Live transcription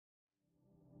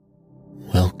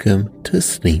welcome to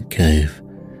Sleep Cove,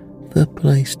 the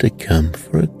place to come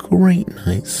for a great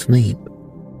night's sleep.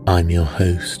 I'm your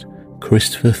host,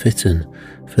 Christopher Fitton,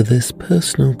 for this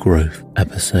personal growth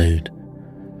episode.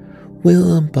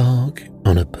 We'll embark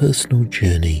on a personal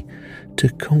journey to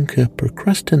conquer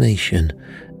procrastination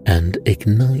and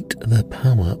ignite the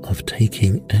power of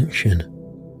taking action.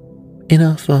 In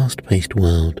our fast-paced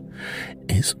world,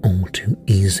 it's all too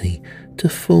easy to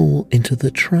fall into the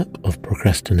trap of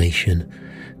procrastination,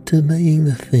 delaying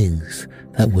the things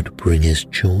that would bring us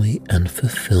joy and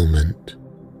fulfillment.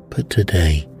 But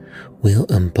today, we'll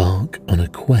embark on a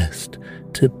quest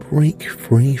to break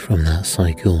free from that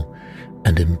cycle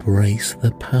and embrace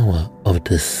the power of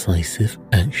decisive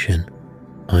action.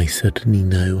 I certainly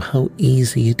know how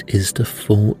easy it is to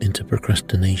fall into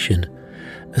procrastination,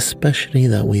 especially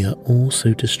that we are all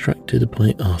so distracted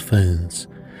by our phones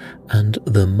and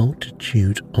the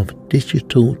multitude of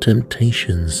digital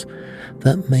temptations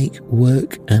that make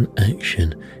work and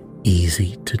action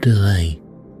easy to delay.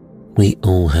 We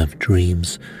all have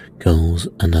dreams, goals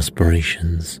and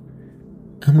aspirations,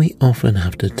 and we often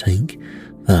have to take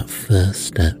that first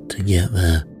step to get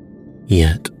there.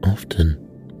 Yet often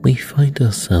we find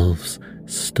ourselves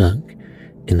stuck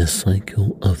in a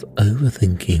cycle of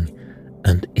overthinking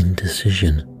and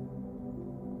indecision.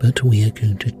 But we are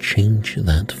going to change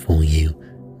that for you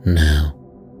now.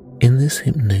 In this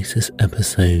hypnosis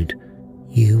episode,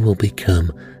 you will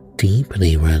become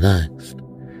deeply relaxed,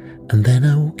 and then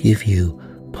I will give you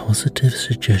positive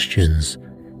suggestions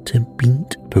to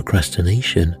beat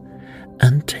procrastination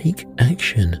and take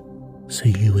action so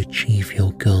you achieve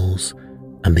your goals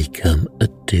and become a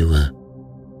doer.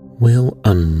 We'll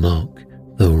unlock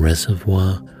the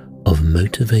reservoir of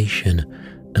motivation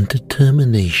and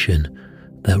determination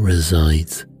that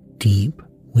resides deep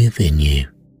within you.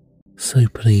 So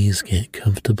please get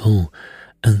comfortable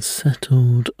and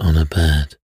settled on a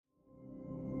bed.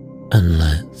 And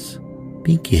let's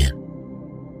begin.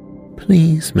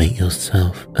 Please make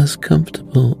yourself as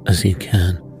comfortable as you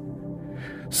can.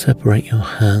 Separate your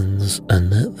hands and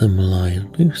let them lie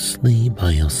loosely by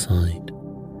your side.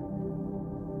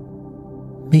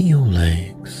 May your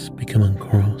legs become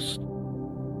uncrossed.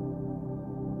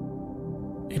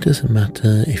 It doesn't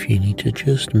matter if you need to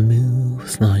just move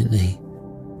slightly.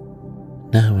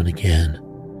 Now and again,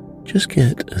 just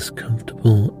get as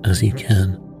comfortable as you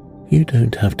can. You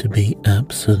don't have to be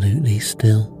absolutely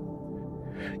still.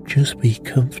 Just be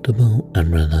comfortable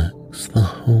and relax the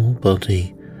whole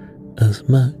body as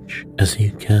much as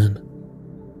you can.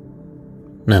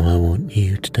 Now I want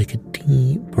you to take a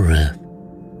deep breath.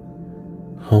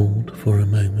 Hold for a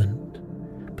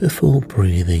moment before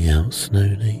breathing out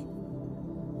slowly.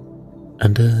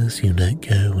 And as you let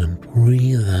go and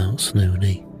breathe out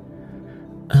slowly,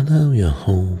 allow your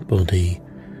whole body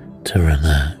to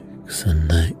relax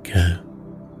and let go.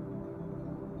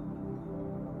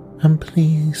 And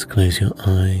please close your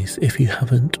eyes if you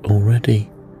haven't already,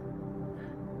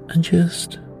 and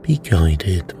just be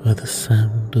guided by the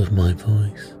sound of my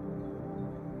voice.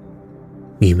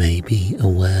 You may be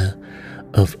aware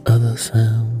of other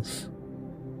sounds,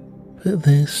 but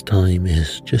this time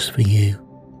is just for you.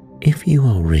 If you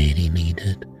are really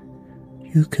needed,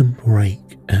 you can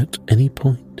break at any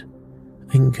point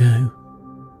and go.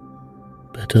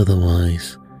 But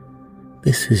otherwise,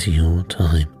 this is your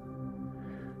time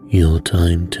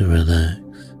to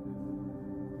relax.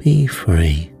 Be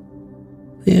free.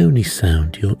 The only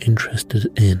sound you're interested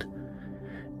in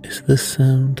is the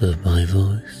sound of my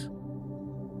voice.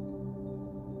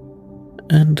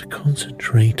 And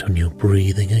concentrate on your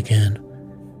breathing again,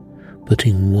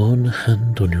 putting one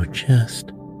hand on your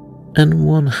chest and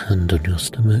one hand on your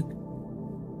stomach.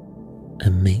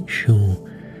 And make sure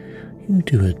you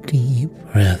do a deep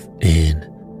breath in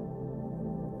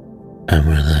and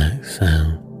relax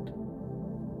out.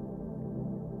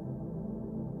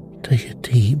 Take a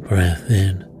deep breath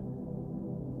in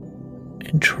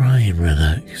and try and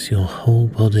relax your whole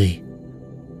body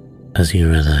as you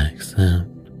relax out.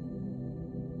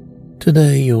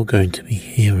 Today you're going to be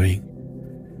hearing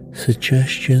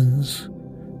suggestions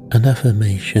and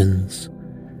affirmations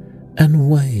and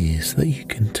ways that you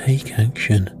can take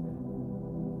action.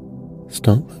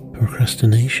 Stop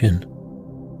procrastination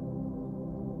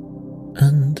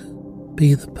and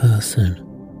be the person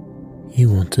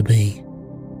you want to be.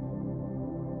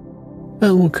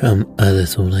 That will come a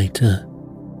little later,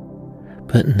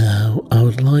 but now I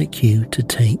would like you to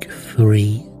take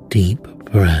 3 deep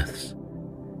breaths.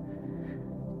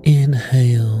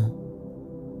 Inhale,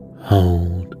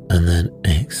 hold, and then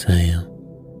exhale.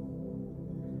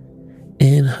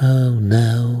 Inhale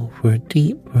now for a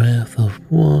deep breath of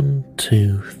 1,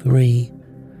 2, 3,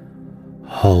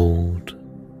 hold,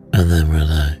 and then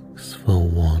relax for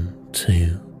 1,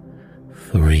 2,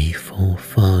 3, 4,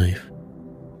 5.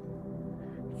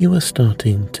 You are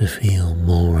starting to feel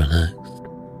more relaxed.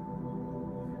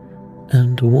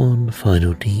 And one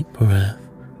final deep breath.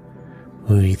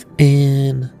 Breathe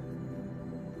in,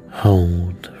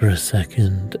 hold for a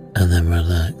second, and then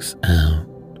relax out.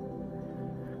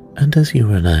 And as you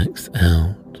relax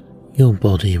out, your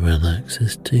body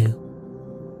relaxes too.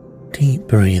 Deep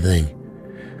breathing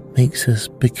makes us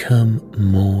become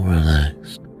more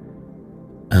relaxed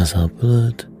as our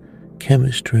blood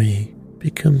chemistry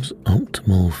becomes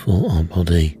optimal for our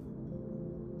body.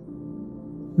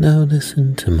 Now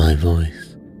listen to my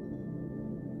voice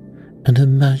and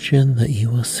imagine that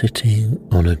you are sitting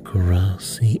on a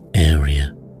grassy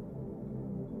area.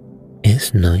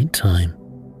 It's night time.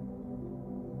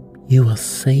 You are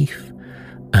safe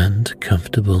and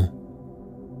comfortable.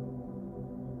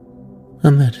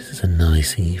 And that is a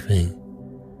nice evening,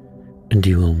 and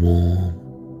you are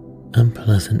warm and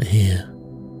pleasant here.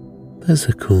 There's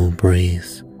a cool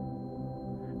breeze.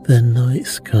 The night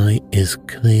sky is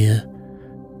clear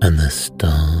and the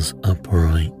stars are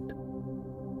bright.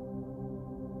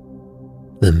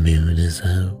 The moon is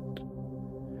out,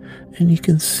 and you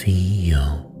can see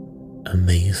your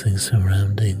amazing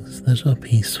surroundings that are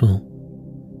peaceful.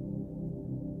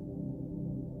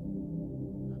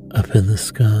 Up in the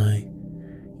sky,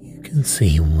 you can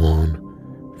see one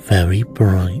very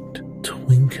bright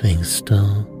twinkling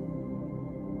star.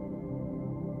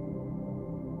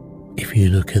 If you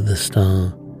look at the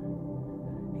star,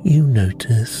 you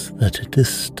notice that it is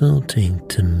starting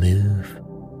to move.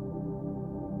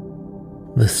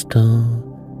 The star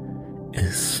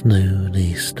is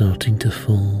slowly starting to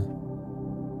fall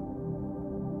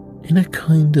in a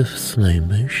kind of slow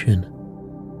motion.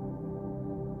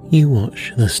 You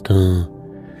watch the star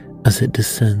as it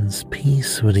descends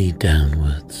peacefully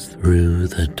downwards through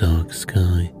the dark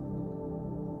sky.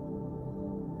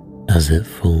 As it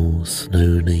falls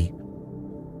slowly,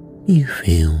 you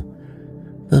feel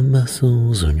the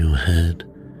muscles on your head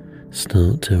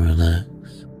start to relax,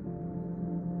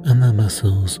 and the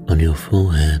muscles on your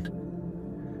forehead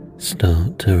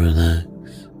start to relax.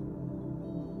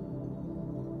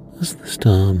 As the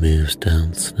star moves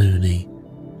down slowly,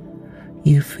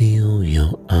 you feel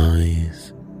your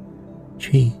eyes,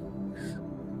 cheeks,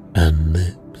 and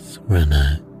lips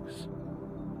relax.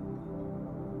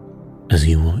 As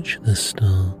you watch the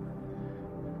star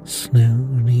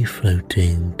slowly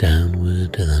floating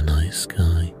downward in the night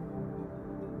sky,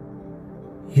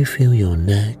 you feel your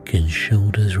neck and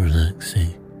shoulders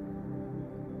relaxing,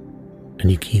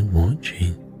 and you keep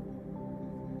watching,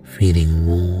 feeling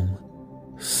warm,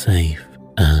 safe,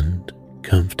 and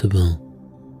comfortable.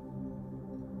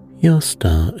 Your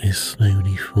star is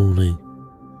slowly falling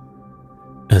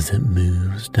as it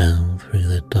moves down through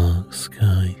the dark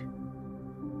sky.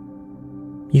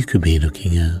 You could be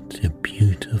looking at your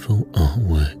beautiful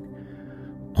artwork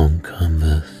on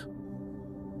canvas.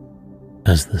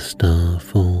 As the star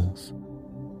falls,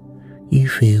 you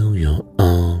feel your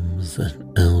arms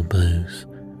and elbows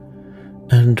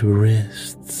and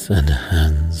wrists and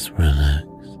hands relax.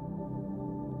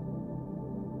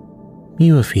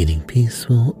 You are feeling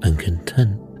peaceful and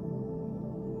content.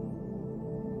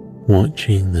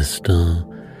 Watching the star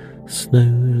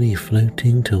slowly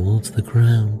floating towards the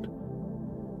ground,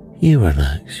 you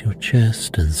relax your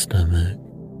chest and stomach,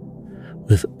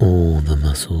 with all the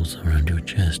muscles around your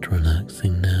chest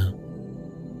relaxing now.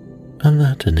 And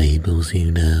that enables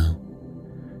you now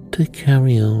to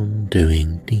carry on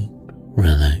doing deep,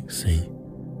 relaxing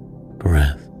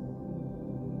breath,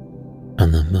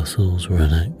 and the muscles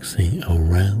relaxing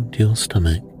around your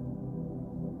stomach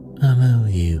allow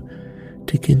you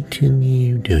to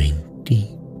continue doing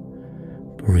deep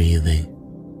breathing.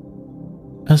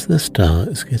 As the star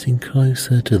is getting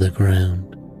closer to the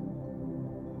ground,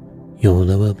 your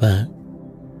lower back,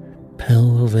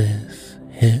 pelvis,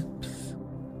 hips,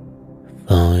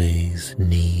 thighs,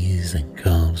 knees, and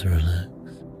calves relax.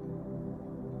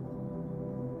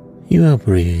 You are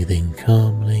breathing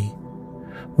calmly,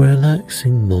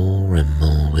 relaxing more and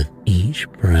more with each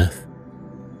breath.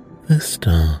 The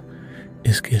star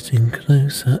is getting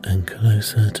closer and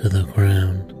closer to the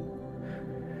ground,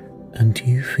 and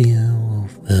you feel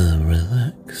the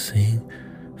relaxing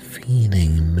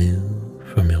feeling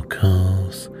move from your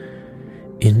calves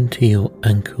into your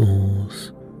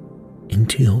ankles,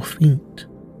 into your feet,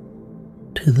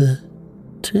 to the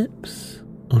tips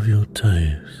of your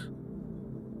toes.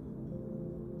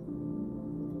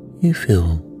 You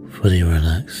feel fully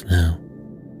relaxed now,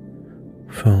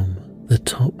 from the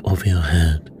top of your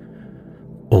head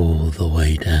all the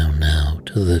way down now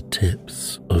to the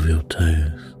tips of your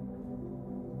toes,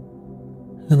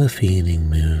 and the feeling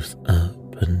moves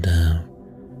up and down,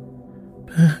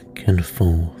 back and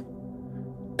forth,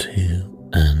 to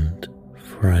and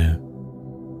fro.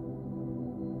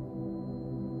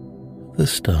 The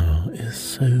star is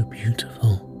so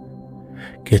beautiful,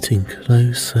 getting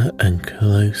closer and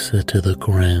closer to the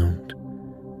ground,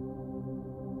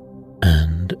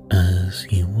 and as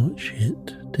you watch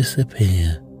it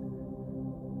disappear,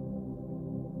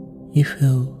 you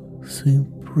feel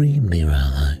supremely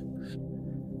relaxed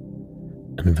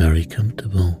and very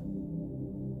comfortable.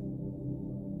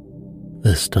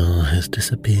 The star has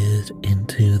disappeared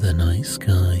into the night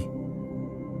sky,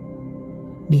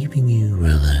 leaving you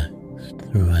relaxed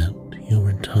throughout your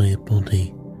entire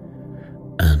body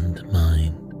and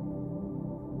mind.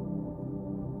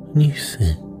 And you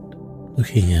sit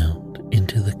looking out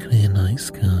into the clear night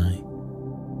sky,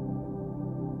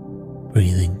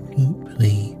 breathing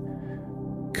deeply,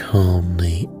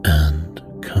 calmly and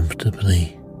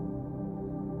comfortably.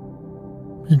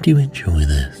 And you enjoy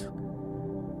this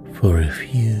for a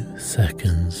few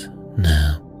seconds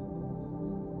now.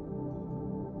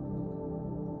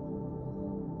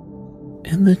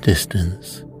 In the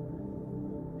distance,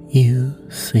 you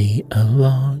see a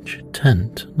large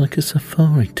tent, like a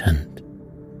safari tent,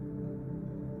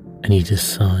 and you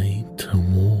decide to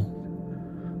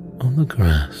walk on the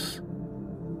grass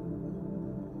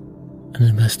and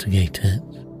investigate it.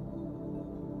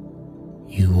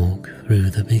 You walk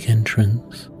through the big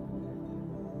entrance,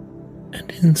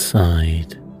 and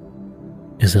inside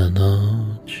is a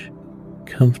large,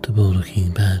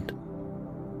 comfortable-looking bed,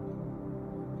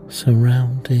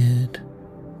 surrounded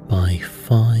by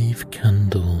 5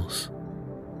 candles,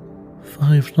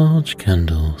 5 large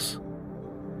candles,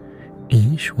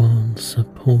 each one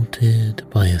supported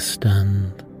by a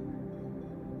stand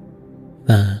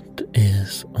that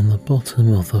is on the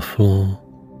bottom of the floor,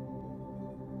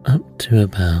 up to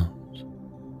about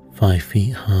 5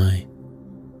 feet high,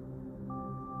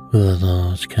 with a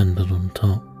large candle on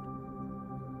top,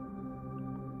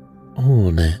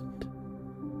 all lit.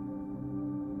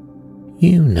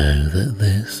 You know that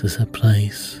this is a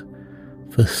place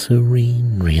for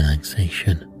serene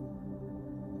relaxation,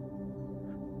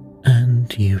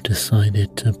 and you've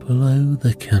decided to blow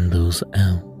the candles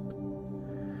out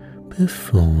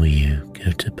before you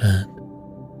go to bed.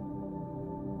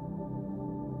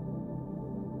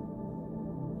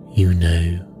 You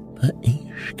know that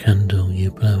each candle you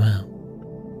blow out,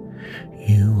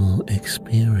 you will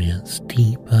experience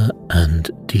deeper and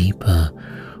deeper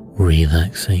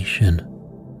relaxation.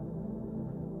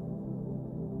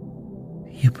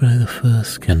 You blow the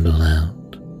first candle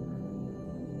out,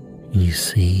 and you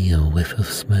see a whiff of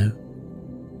smoke,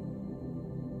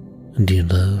 and you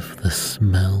love the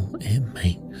smell it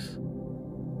makes,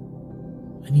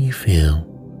 and you feel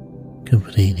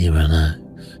completely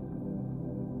relaxed.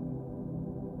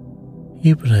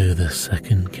 You blow the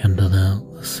second candle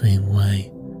out the same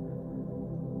way,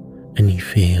 and you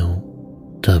feel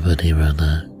doubly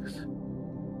relaxed.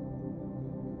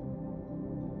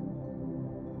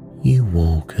 You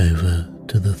walk over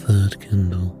to the third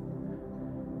candle,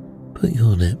 put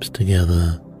your lips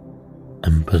together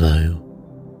and blow,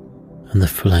 and the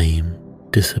flame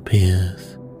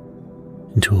disappears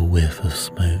into a whiff of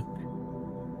smoke,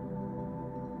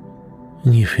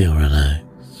 and you feel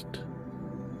relaxed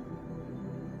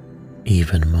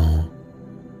even more.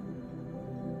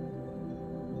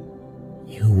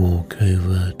 You walk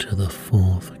over to the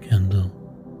fourth candle.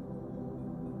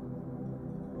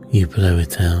 You blow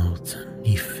it out and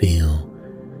you feel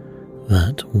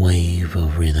that wave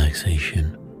of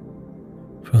relaxation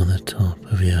from the top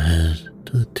of your head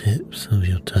to the tips of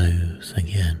your toes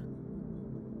again.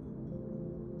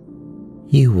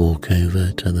 You walk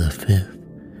over to the fifth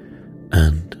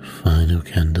and final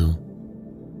candle.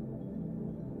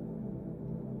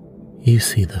 You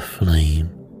see the flame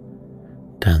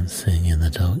dancing in the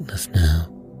darkness now.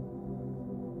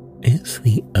 It's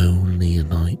the only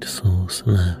light source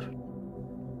left.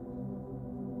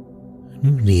 And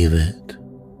you leave it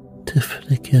to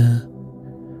flicker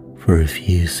for a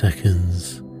few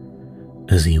seconds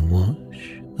as you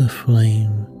watch the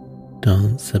flame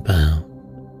dance about.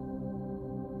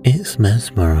 It's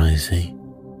mesmerizing.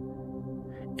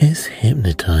 It's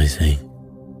hypnotizing.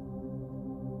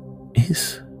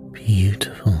 It's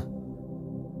beautiful.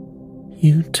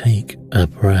 You take a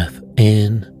breath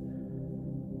in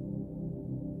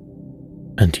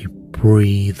and you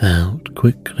breathe out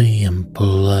quickly and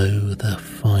blow the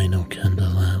final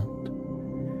candle out,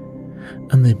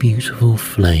 and the beautiful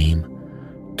flame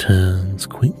turns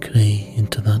quickly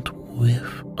into that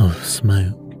whiff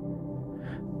smoke,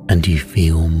 and you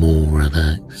feel more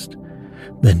relaxed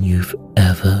than you've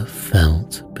ever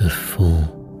felt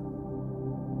before.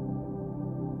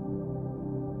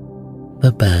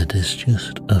 The bed is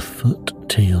just a foot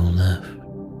to your left.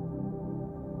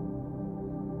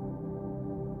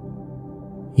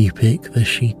 You pick the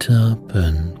sheet up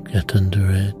and get under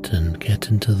it and get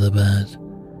into the bed,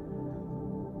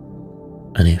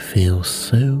 and it feels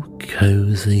so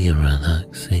cozy and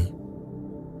relaxing.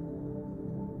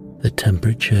 The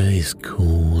temperature is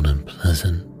cool and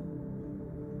pleasant,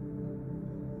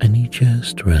 and you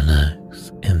just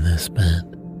relax in this bed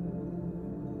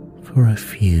for a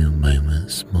few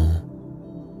moments more,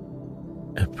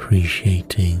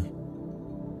 appreciating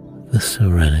the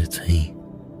serenity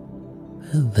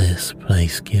that this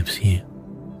place gives you,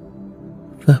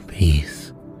 the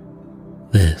peace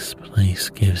this place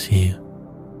gives you,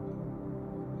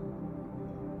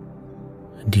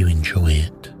 and you enjoy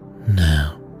it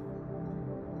now.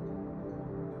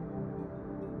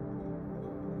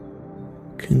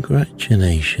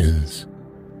 Congratulations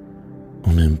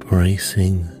on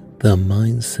embracing the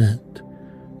mindset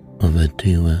of a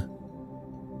doer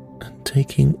and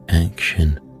taking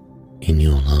action in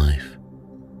your life.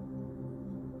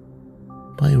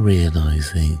 By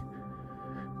realizing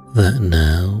that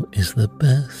now is the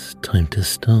best time to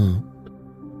start,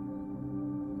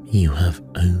 you have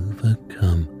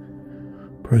overcome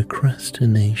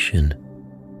procrastination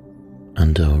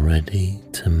and are ready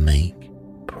to make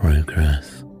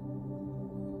progress.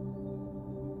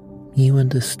 You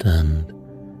understand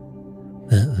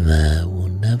that there will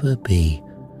never be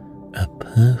a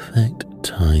perfect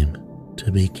time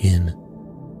to begin,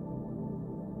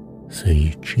 so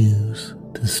you choose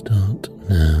to start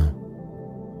now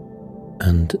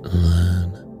and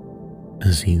learn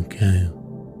as you go.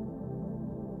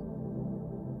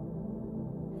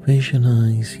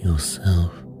 Visualize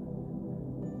yourself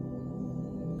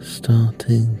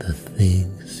starting the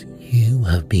things you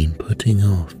have been putting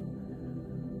off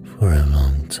for a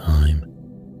long time.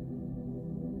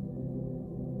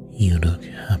 You look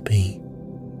happy.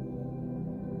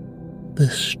 The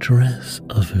stress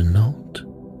of not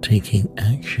taking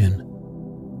action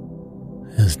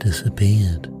has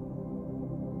disappeared.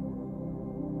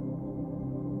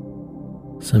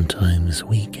 Sometimes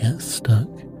we get stuck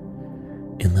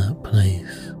in that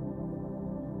place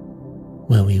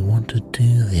where we want to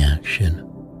do the action,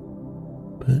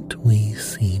 but we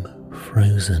seem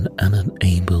frozen and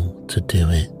unable to do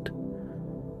it.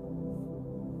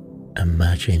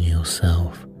 Imagine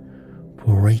yourself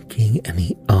breaking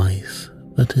any ice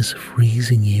that is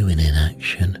freezing you in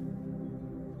inaction,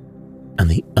 and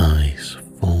the ice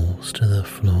falls to the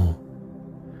floor,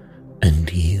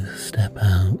 and you step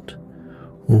out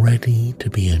ready to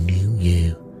be a new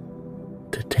you,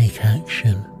 to take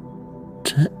action,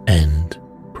 to end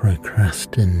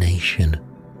procrastination.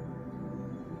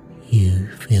 You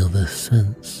feel the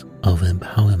sense of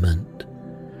empowerment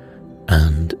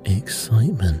and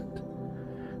excitement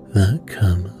that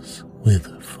comes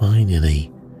with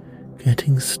finally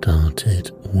getting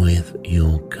started with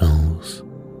your goals.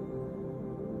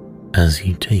 As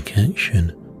you take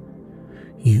action,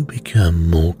 you become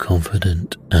more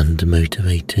confident and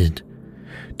motivated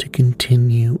to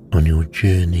continue on your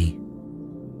journey.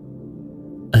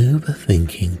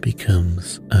 Overthinking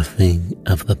becomes a thing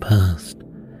of the past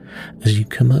as you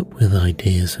come up with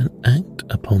ideas and act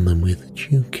upon them with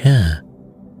due care,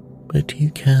 but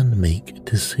you can make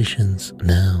decisions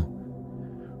now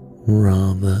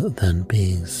rather than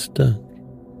being stuck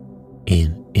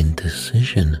in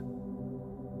indecision.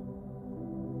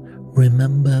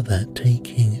 Remember that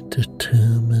taking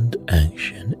determined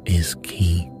action is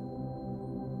key.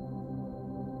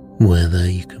 Whether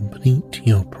you complete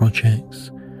your projects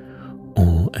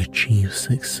or achieve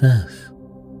success,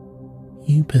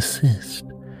 you persist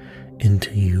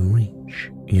until you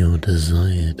reach your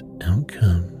desired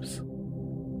outcomes.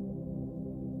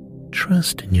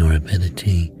 Trust in your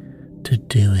ability to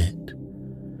do it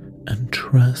and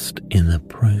trust in the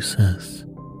process.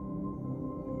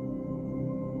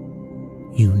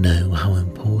 You know how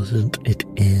important it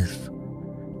is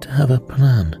to have a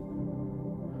plan,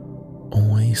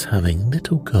 always having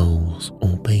little goals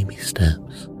or baby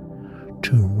steps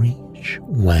to reach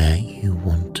where you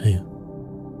want to.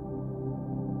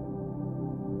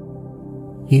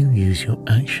 You use your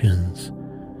actions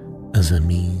as a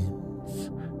means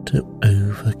to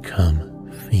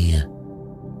overcome fear.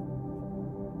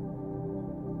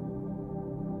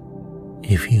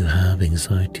 If you have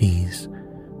anxieties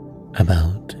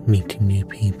about meeting new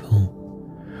people,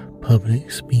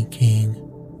 public speaking,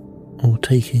 or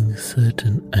taking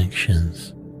certain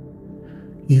actions,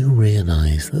 you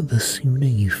realize that the sooner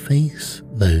you face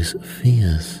those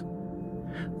fears,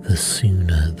 the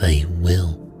sooner they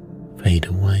will fade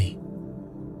away.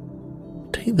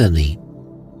 Take the leap.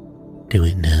 Do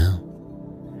it now.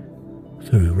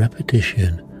 Through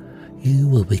repetition, you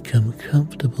will become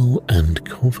comfortable and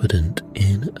confident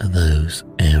in those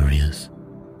areas.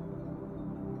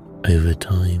 Over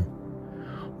time,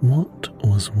 what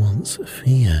was once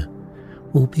fear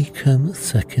will become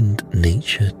second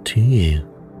nature to you.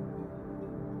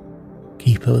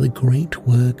 Keep up the great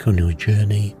work on your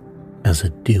journey as a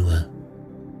doer.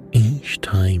 Each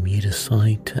time you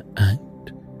decide to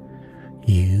act,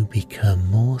 you become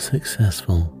more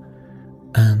successful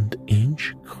and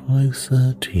inch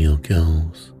closer to your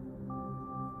goals.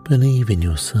 Believe in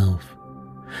yourself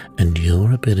and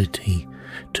your ability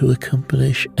to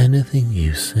accomplish anything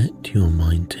you set your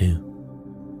mind to.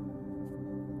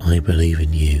 I believe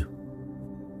in you,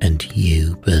 and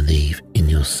you believe in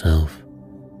yourself.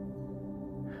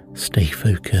 Stay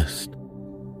focused,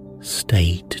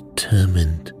 stay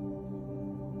determined,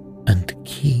 and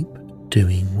keep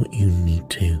doing what you need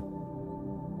to.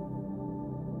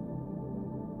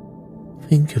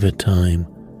 Think of a time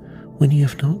when you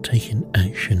have not taken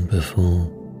action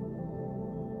before.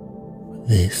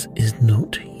 This is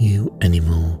not you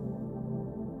anymore.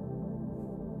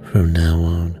 From now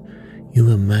on,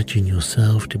 you imagine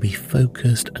yourself to be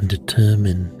focused and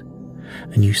determined,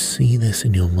 and you see this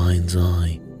in your mind's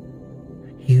eye.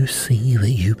 You see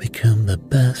that you become the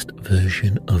best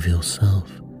version of yourself,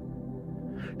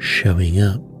 showing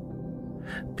up,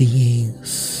 being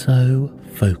so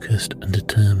focused and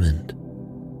determined.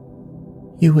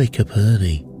 You wake up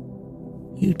early.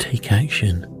 You take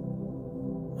action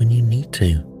when you need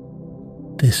to.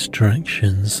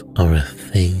 Distractions are a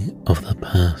thing of the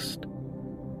past.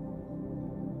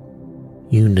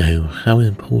 You know how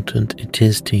important it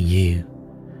is to you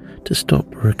to stop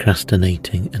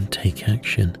procrastinating and take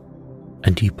action,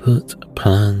 and you put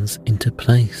plans into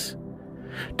place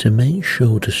to make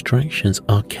sure distractions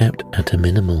are kept at a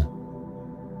minimal.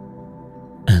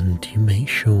 And you make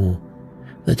sure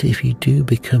that if you do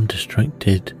become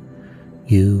distracted,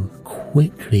 you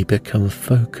quickly become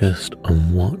focused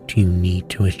on what you need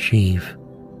to achieve.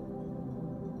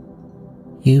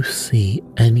 You see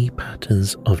any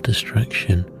patterns of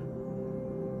distraction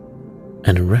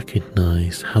and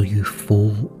recognize how you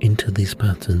fall into these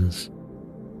patterns,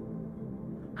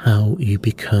 how you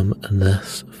become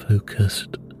less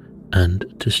focused and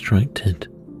distracted,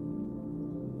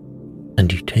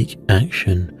 and you take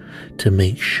action to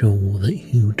make sure that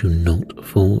you do not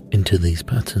fall into these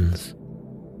patterns.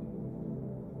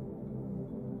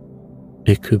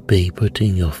 It could be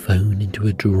putting your phone into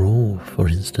a drawer, for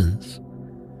instance,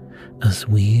 as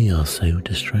we are so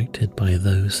distracted by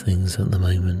those things at the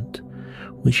moment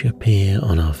which appear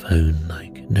on our phone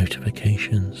like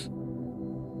notifications.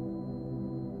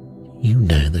 You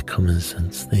know the common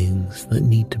sense things that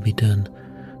need to be done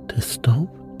to stop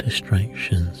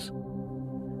distractions.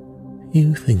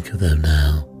 You think of them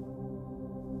now,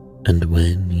 and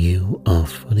when you are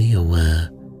fully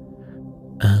aware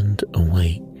and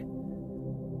awake,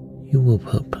 you will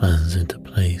put plans into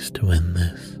place to end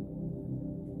this.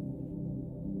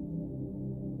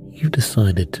 You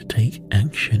decided to take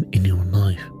action in your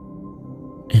life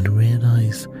and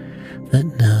realize that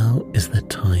now is the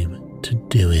time to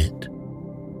do it.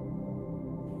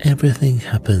 Everything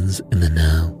happens in the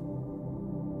now.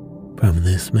 From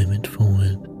this moment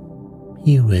forward,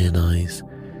 you realize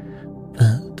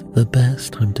that the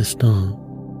best time to start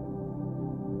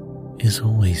is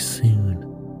always soon,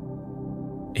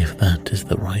 if that is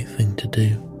the right thing to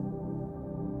do.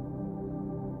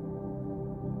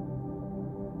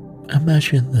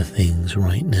 Imagine the things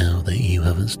right now that you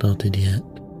haven't started yet.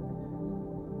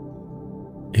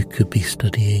 It could be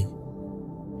studying,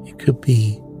 it could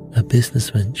be a business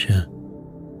venture,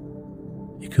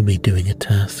 it could be doing a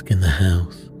task in the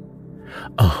house,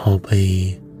 a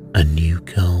hobby, a new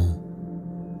goal.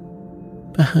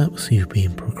 Perhaps you've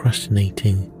been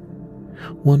procrastinating,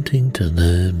 wanting to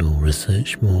learn or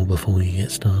research more before you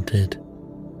get started.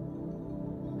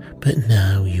 But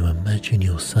now you imagine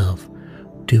yourself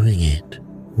doing it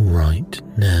right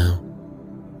now.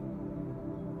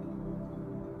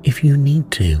 If you need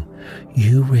to,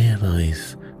 you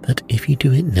realize that if you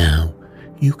do it now,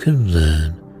 you can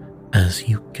learn as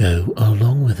you go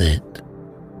along with it.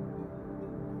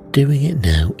 Doing it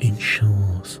now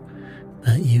ensures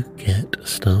that you get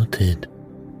started.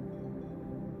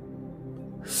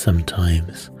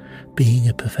 Sometimes being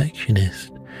a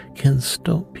perfectionist can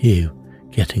stop you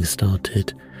getting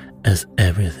started, as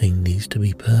everything needs to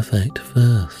be perfect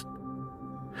first.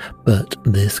 but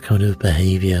this kind of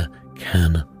behavior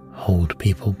can hold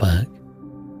people back.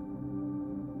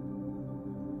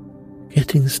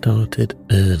 Getting started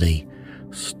early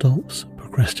stops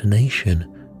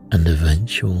procrastination and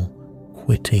eventual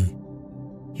quitting.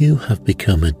 You have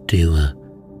become a doer,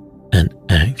 an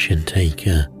action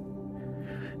taker.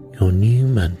 Your new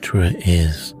mantra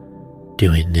is,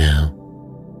 do it now.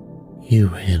 You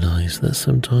realize that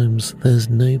sometimes there's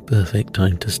no perfect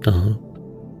time to start.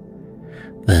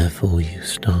 Therefore, you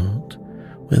start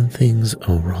when things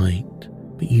are right,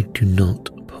 but you do not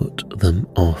put them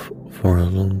off for a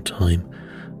long time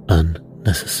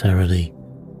unnecessarily.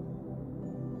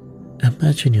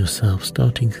 Imagine yourself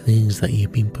starting things that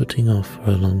you've been putting off for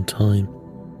a long time.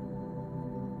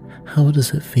 How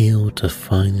does it feel to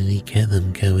finally get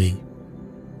them going?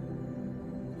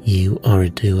 You are a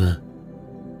doer.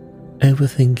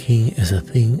 Overthinking is a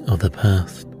thing of the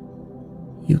past.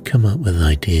 You come up with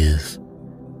ideas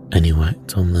and you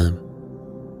act on them.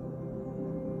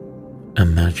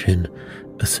 Imagine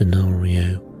a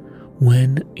scenario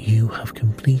when you have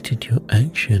completed your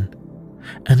action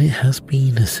and it has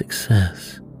been a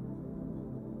success.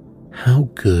 How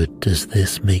good does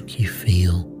this make you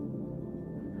feel?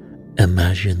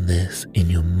 Imagine this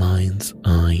in your mind's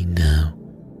eye now,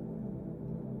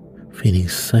 feeling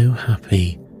so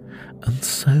happy and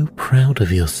so proud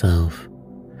of yourself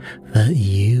that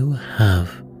you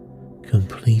have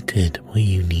completed what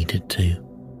you needed to.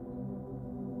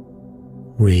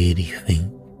 Really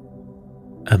think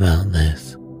about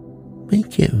this.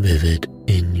 Make it vivid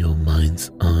in your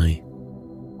mind's eye.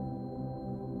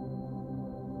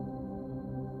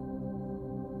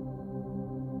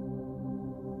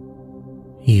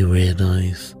 You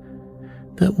realize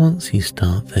that once you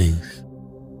start things,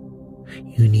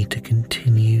 you need to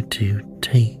continue to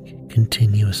take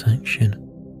continuous action.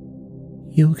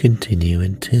 You'll continue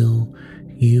until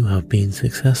you have been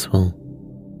successful,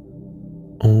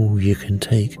 or you can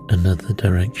take another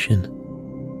direction.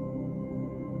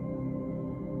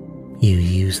 You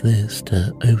use this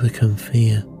to overcome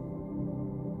fear.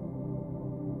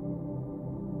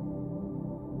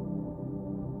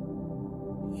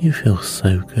 You feel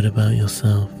so good about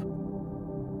yourself.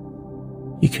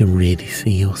 You can really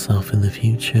see yourself in the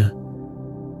future,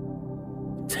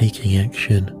 taking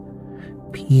action,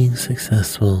 being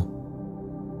successful,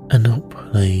 and not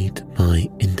plagued by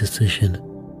indecision.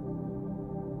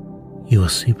 You are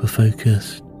super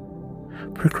focused.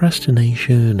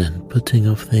 Procrastination and putting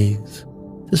off things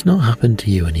does not happen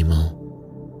to you anymore.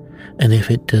 And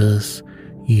if it does,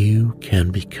 you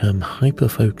can become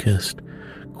hyper-focused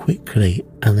quickly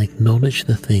and acknowledge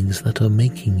the things that are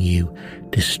making you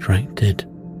distracted.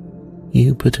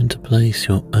 You put into place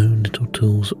your own little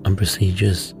tools and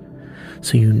procedures,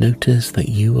 so you notice that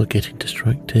you are getting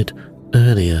distracted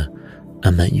earlier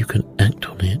and that you can act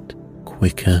on it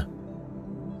quicker.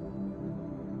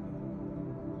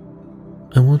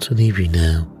 I want to leave you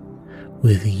now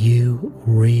with you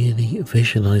really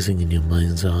visualizing in your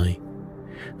mind's eye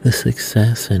the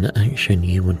success and action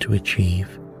you want to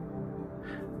achieve,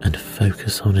 and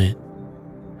focus on it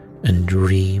and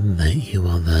dream that you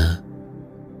are there.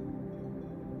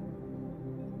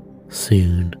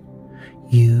 Soon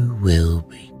you will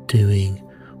be doing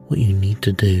what you need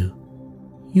to do.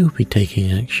 You will be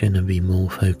taking action and be more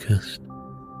focused.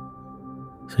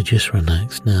 So just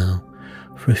relax now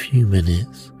for a few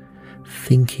minutes,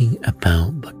 thinking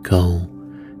about the goal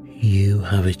you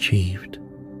have achieved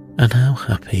and how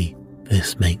happy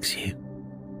this makes you.